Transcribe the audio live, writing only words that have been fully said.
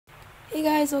Hey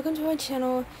guys, welcome to my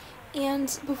channel, and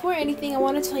before anything I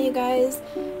want to tell you guys,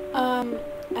 I'm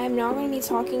not going to be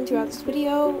talking throughout this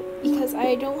video because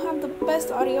I don't have the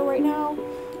best audio right now,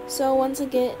 so once I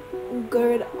get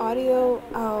good audio,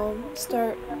 I'll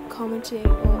start commenting,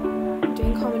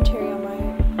 doing commentary on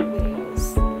my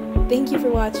videos. Thank you for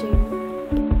watching.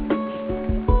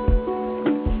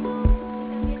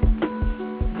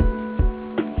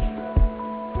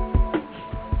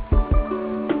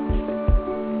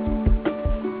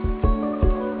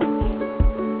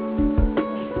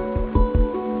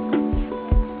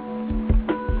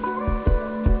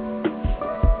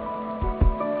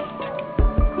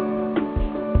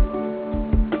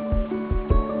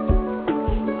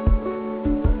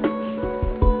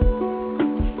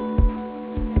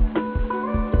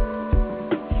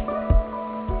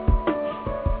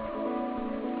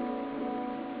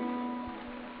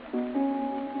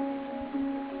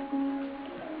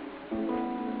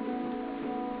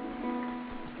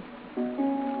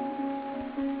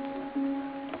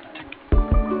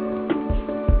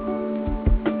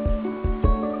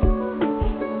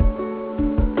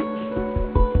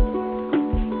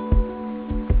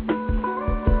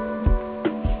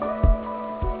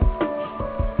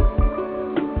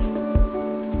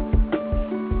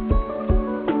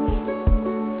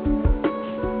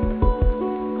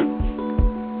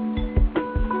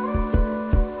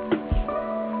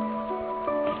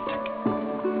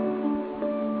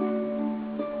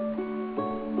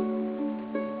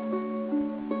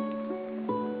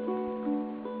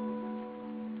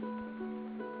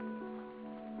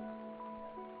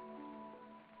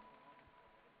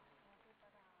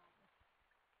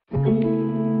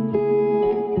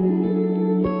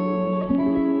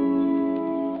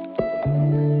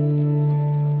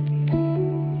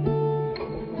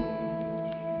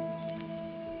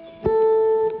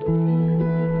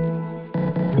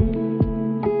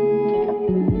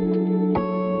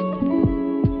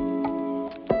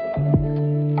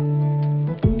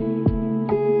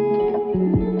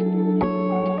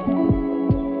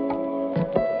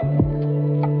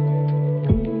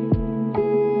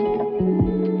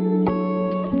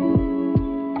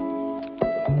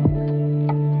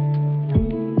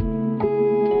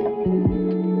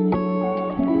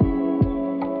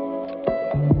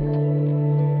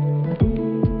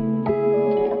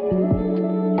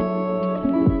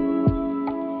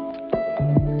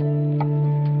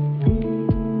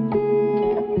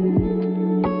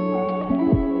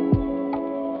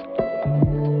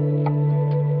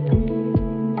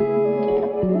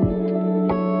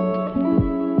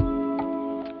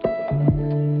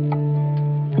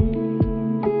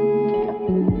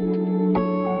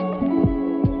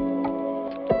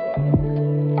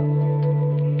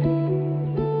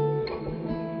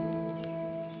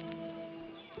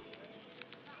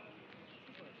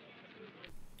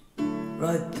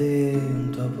 Right there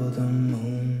on top of the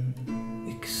moon,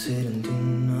 we could sit and do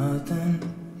nothing.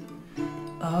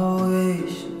 I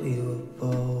wish we were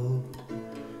bold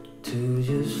to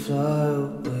just fly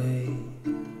away.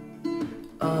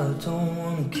 I don't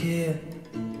wanna care,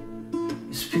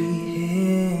 just be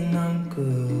here and I'm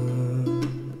good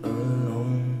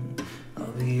alone.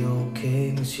 I'll be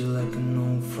okay, miss you like an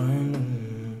old friend.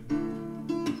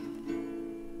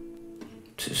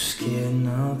 Too scared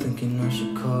now, thinking I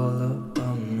should call up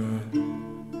all night.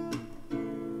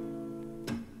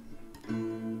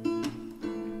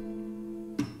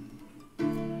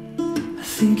 I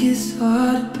think it's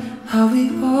hard how we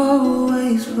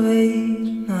always wait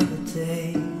another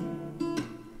day,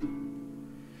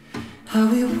 how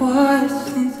we watch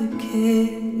things that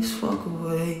can't just walk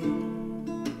away.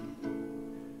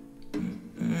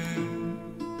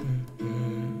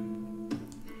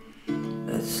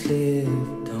 Let's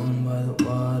live down by the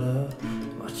water,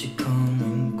 watch it come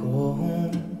and go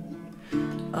home.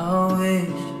 I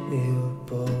wish we were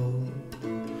bold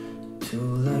to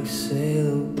like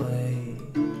sail away.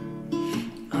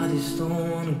 I just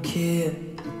don't wanna care.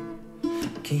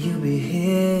 Can you be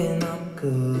here and I'm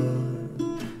good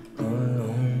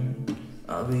alone?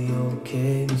 I'll be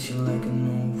okay, miss you like an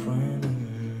old friend.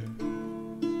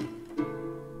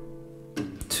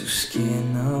 Too scared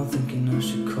now, thinking I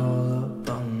should call up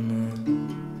all night.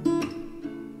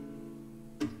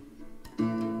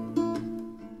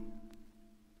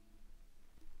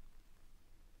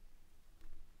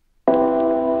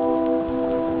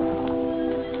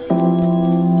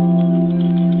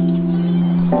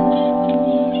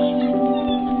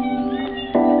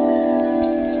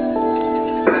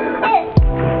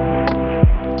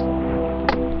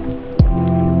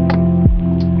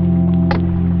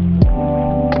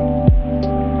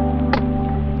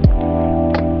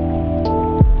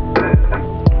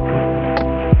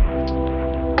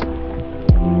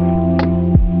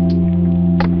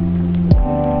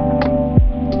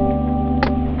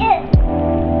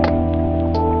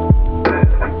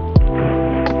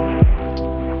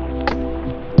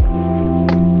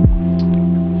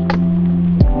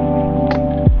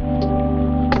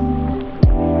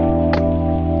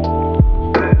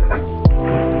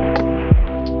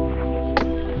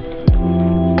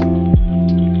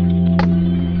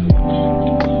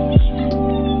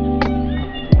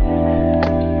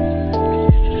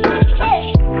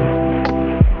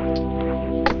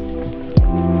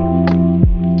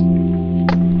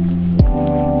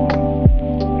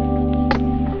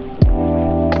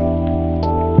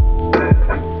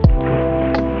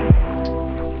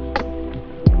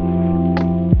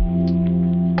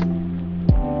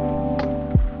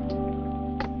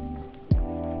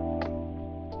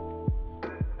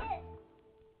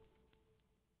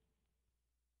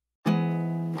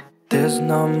 There's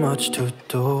not much to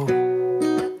do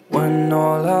when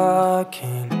all I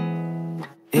can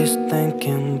is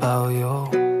thinking about you.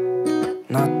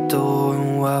 Not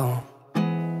doing well,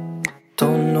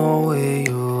 don't know where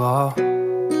you are,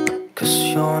 'cause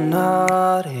you're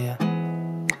not here.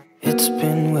 It's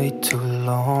been way too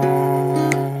long.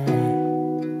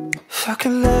 If I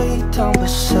could lay down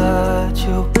beside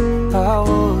you, I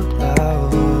would,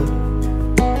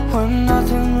 when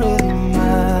nothing really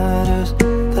matters,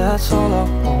 that's all I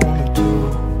wanna do.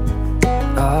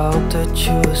 I hope that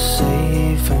you are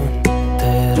safe and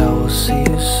that I will see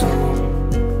you soon.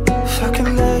 If I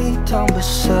could lay down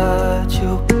beside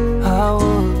you, I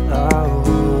would, I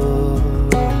would,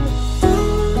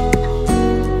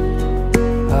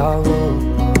 I would,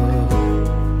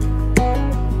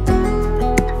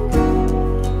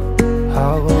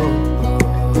 I would.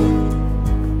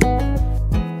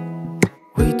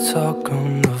 We talk on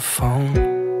the phone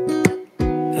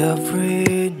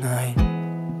every night.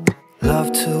 Love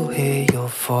to hear your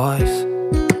voice,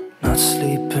 not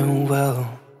sleeping well.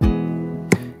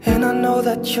 And I know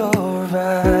that you're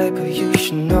right, but you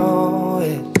should know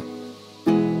it.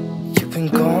 You've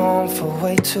been gone for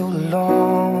way too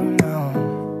long now.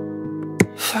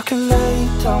 If I could lay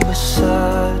down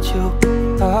beside you,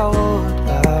 I would,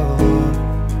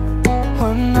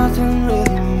 when nothing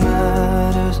really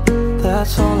matters,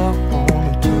 that's all I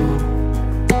wanna do.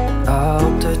 I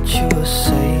hope that you are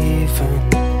safe and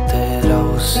that I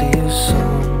will see you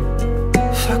soon.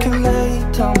 If I can lay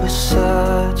down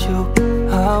beside you,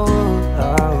 I would,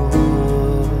 I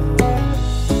would.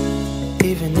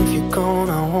 Even if you're gone,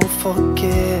 I won't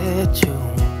forget you.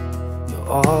 You're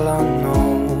all I know,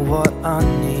 what I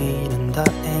need, and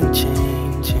that ain't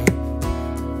changing.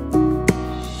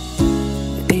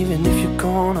 And even if you're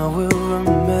gone, I will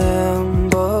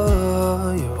remember.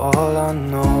 You're all I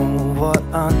know, what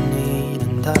I need,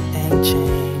 and that ain't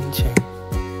changing.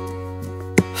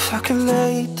 If I could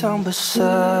lay down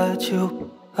beside you,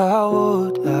 I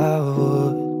would,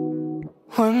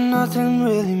 when nothing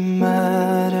really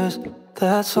matters,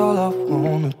 that's all I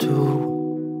wanna do.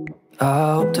 I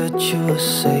hope that you are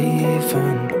safe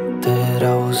and that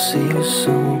I will see you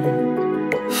soon.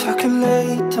 If I could lay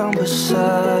down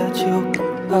beside you,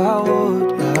 I would,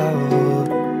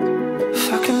 if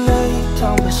I could lay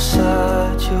down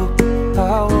beside you, I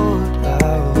would,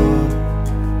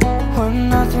 when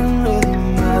nothing really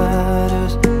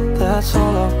matters, that's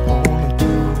all I wanna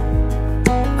do.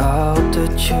 I hope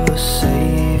that you are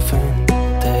safe and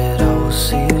that I will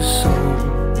see you soon.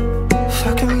 If I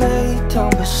could lay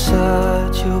down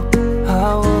beside you,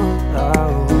 I would, I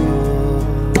would,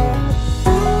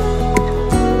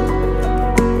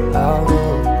 I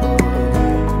would,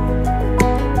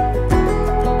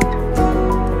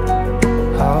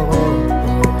 I would.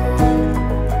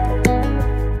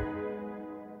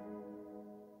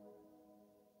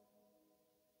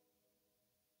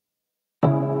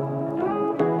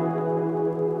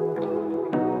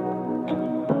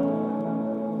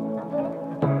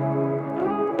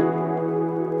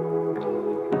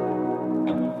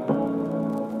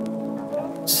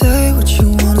 Say what you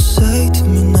wanna say to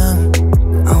me now.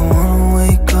 I wanna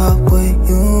wake up with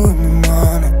you in the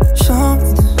morning. Show me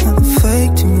there's nothing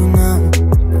fake to me now.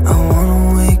 I wanna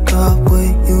wake up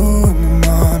with you in the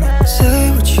morning. Say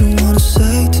what you wanna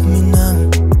say to me now.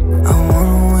 I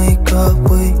wanna wake up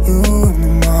with you in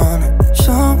the morning.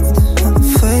 Show me there's nothing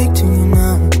fake to me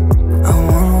now. I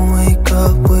wanna wake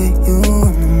up with you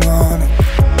in the morning.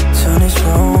 Turn this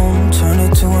room, turn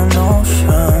it to an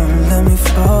ocean. Let me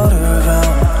float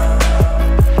around.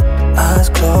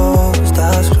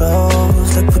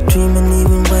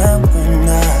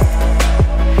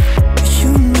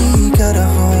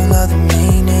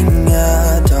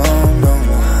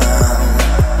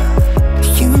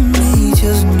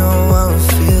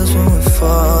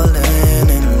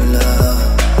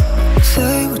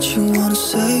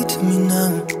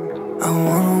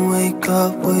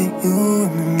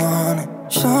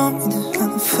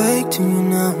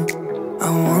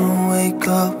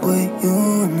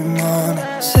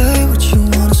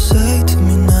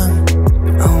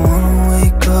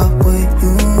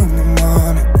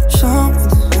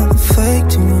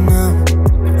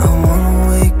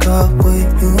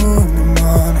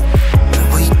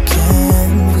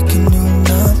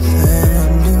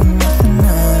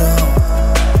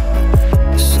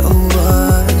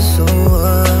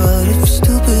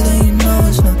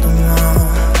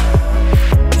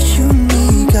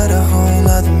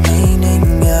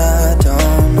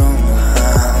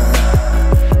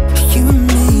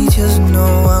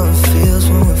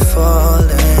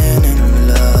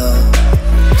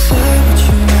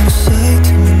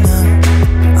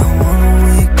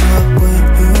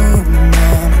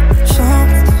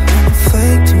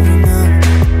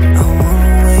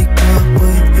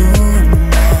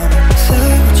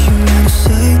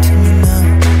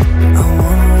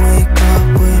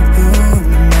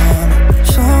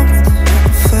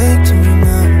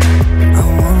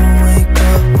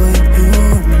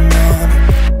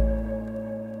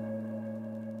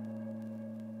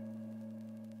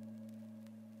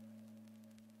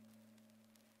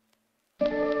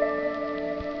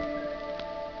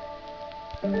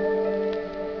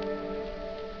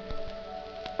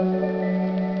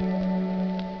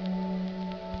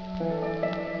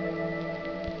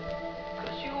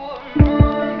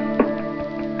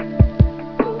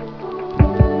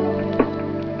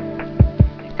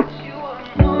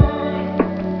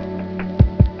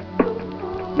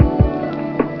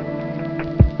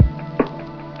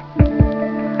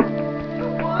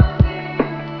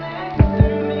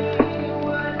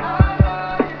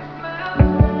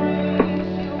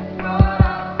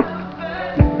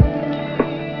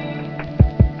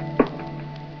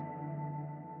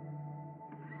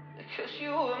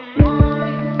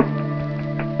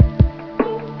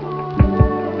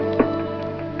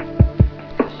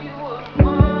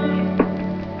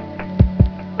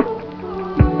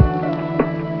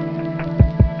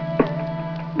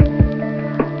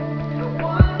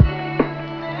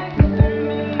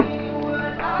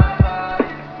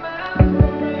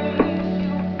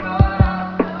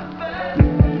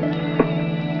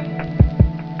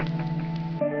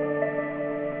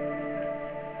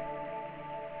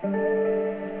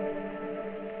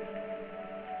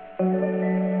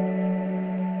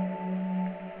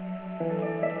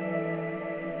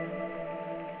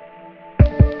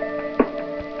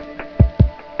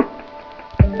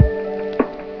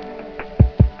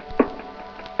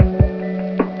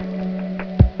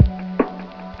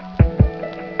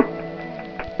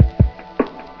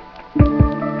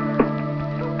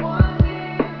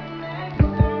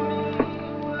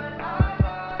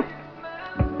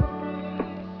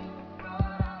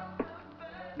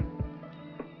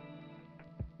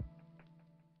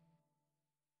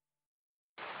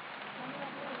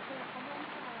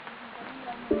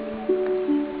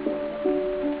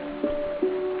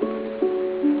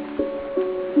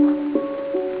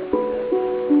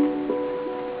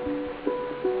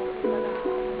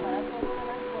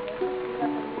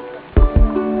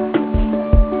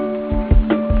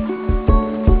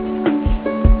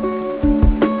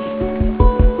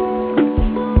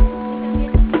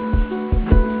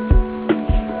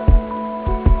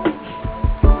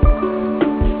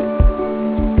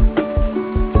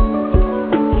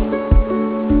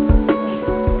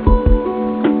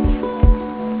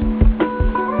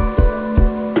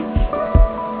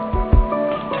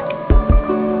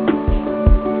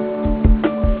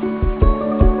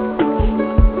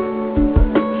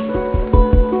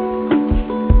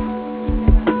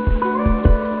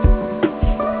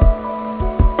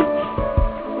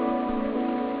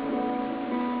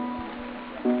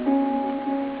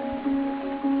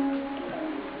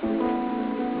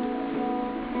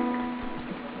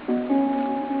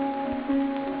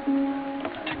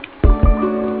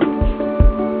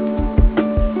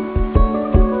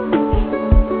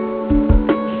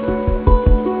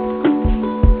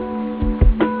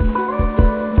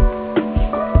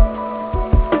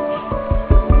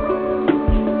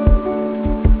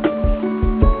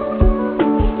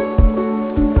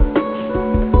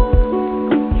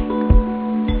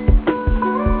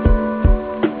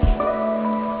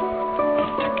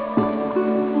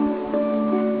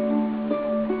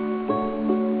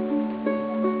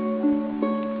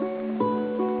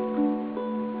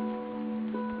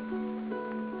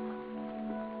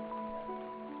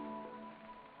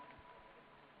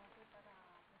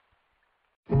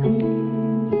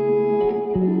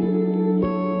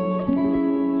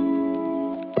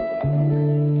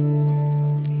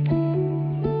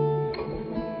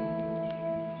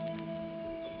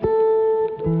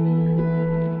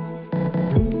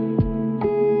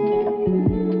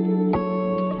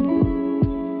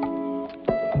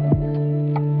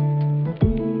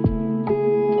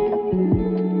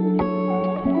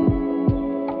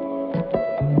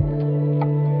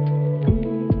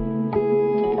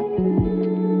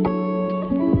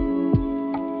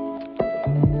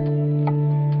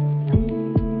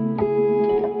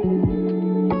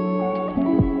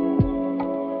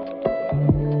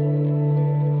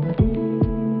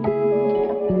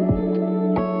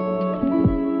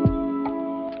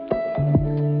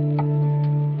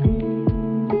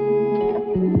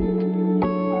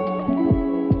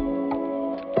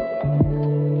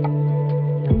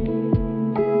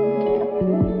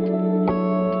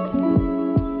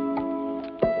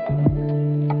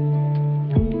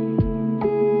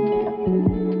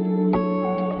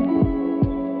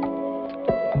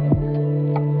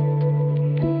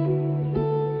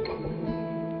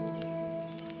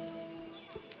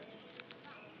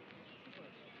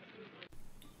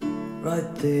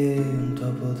 Right there on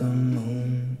top of the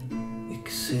moon, we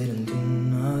could sit and do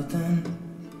nothing.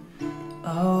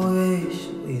 I wish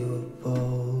we were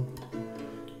bold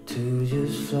to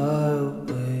just fly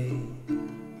away.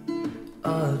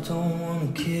 I don't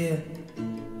wanna care.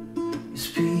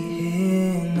 Just be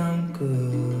here and I'm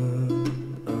good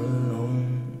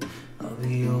alone. I'll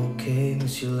be okay,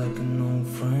 miss you like an old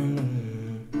friend.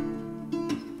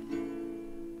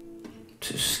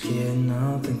 Too scared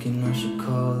now, thinking I should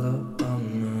call up all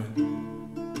night.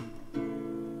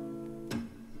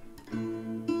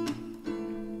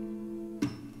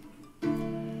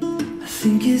 I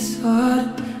think it's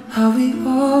hard how we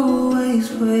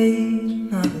always wait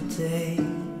another day,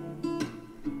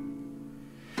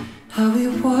 how we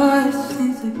watch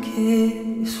things that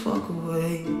kids walk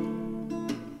away.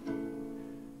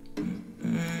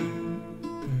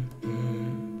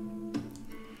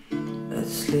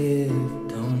 Let's live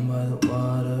down by the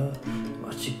water,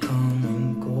 watch it come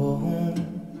and go home.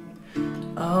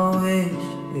 I wish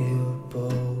we were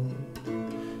bold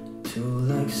to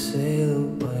like sail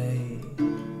away.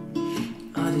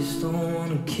 I just don't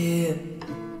wanna care.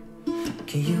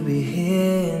 Can you be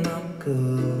here and I'm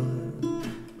good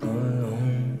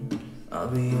alone? I'll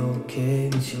be okay,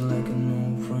 miss you like an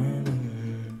old friend.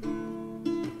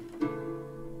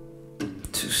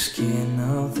 Too scared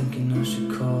now, thinking I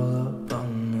should call up all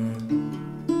night.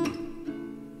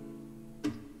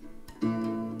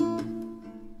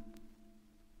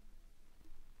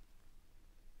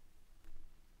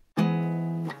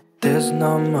 There's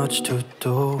not much to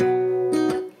do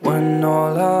when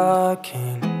all I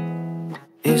can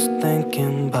is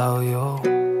thinking about you.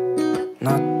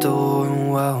 Not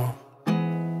doing well,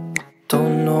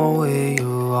 don't know where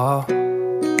you are,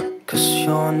 'cause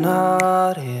you're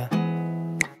not here.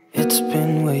 It's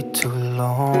been way too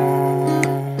long.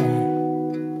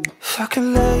 If I could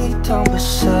lay down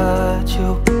beside you,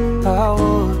 I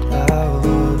would.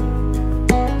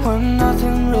 When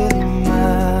nothing really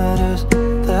matters,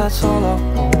 that's all I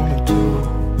wanna do.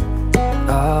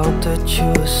 I hope that you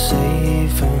are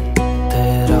safe and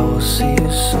that I will see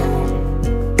you soon.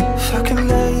 If I could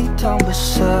lay down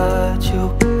beside you,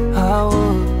 I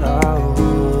would.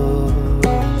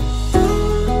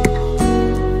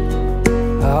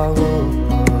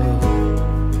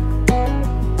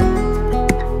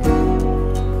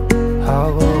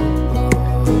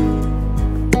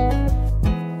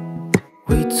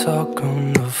 We talk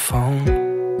on the phone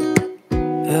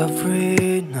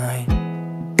every night.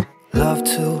 Love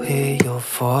to hear your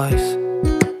voice,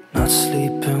 not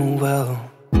sleeping well.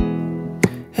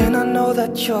 And I know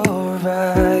that you're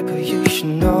right, but you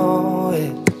should know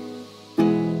it.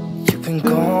 You've been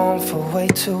gone for way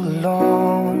too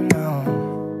long now.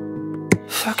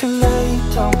 If I could lay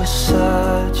down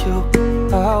beside you,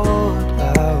 I would.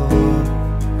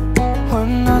 When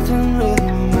nothing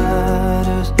really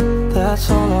matters, that's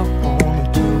all I wanna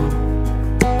do.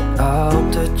 I hope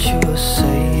that you are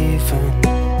safe and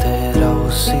that I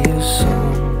will see you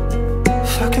soon.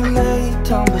 If I could lay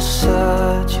down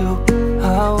beside you, I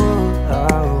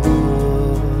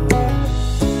would.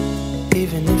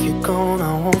 Even if you're gone,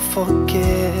 I won't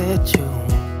forget you.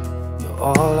 You're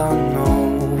all I know,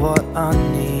 what I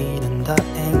need, and that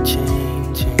ain't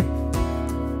changing.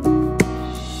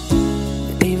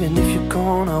 And even if you're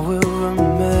gone, I will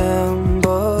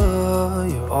remember.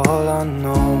 You're all I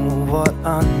know, what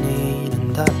I need, and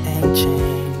that ain't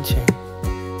changing.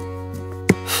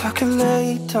 If I could lay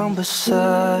down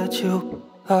beside you,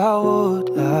 I would.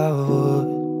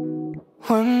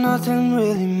 When nothing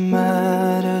really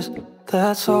matters,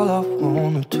 that's all I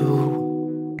wanna do.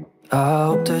 I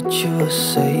hope that you are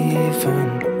safe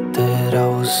and that I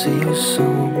will see you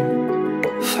soon.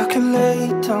 If I could lay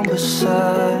down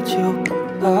beside you,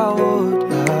 I would.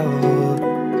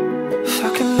 If I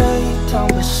could lay down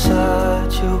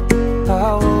beside you, I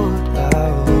would.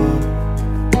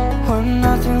 When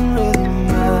nothing really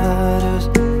matters,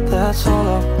 that's all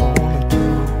I wanna do.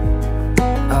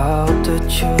 I hope that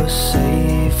you are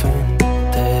safe and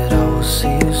that I will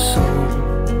see you soon.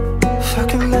 If I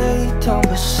could lay down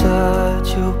beside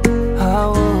you, I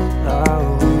would.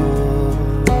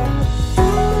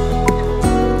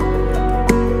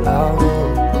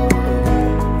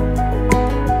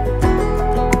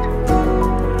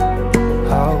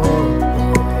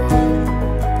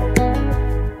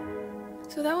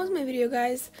 So that was my video,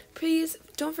 guys. Please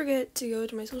don't forget to go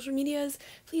to my social medias.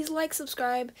 Please like,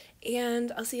 subscribe,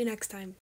 and I'll see you next time.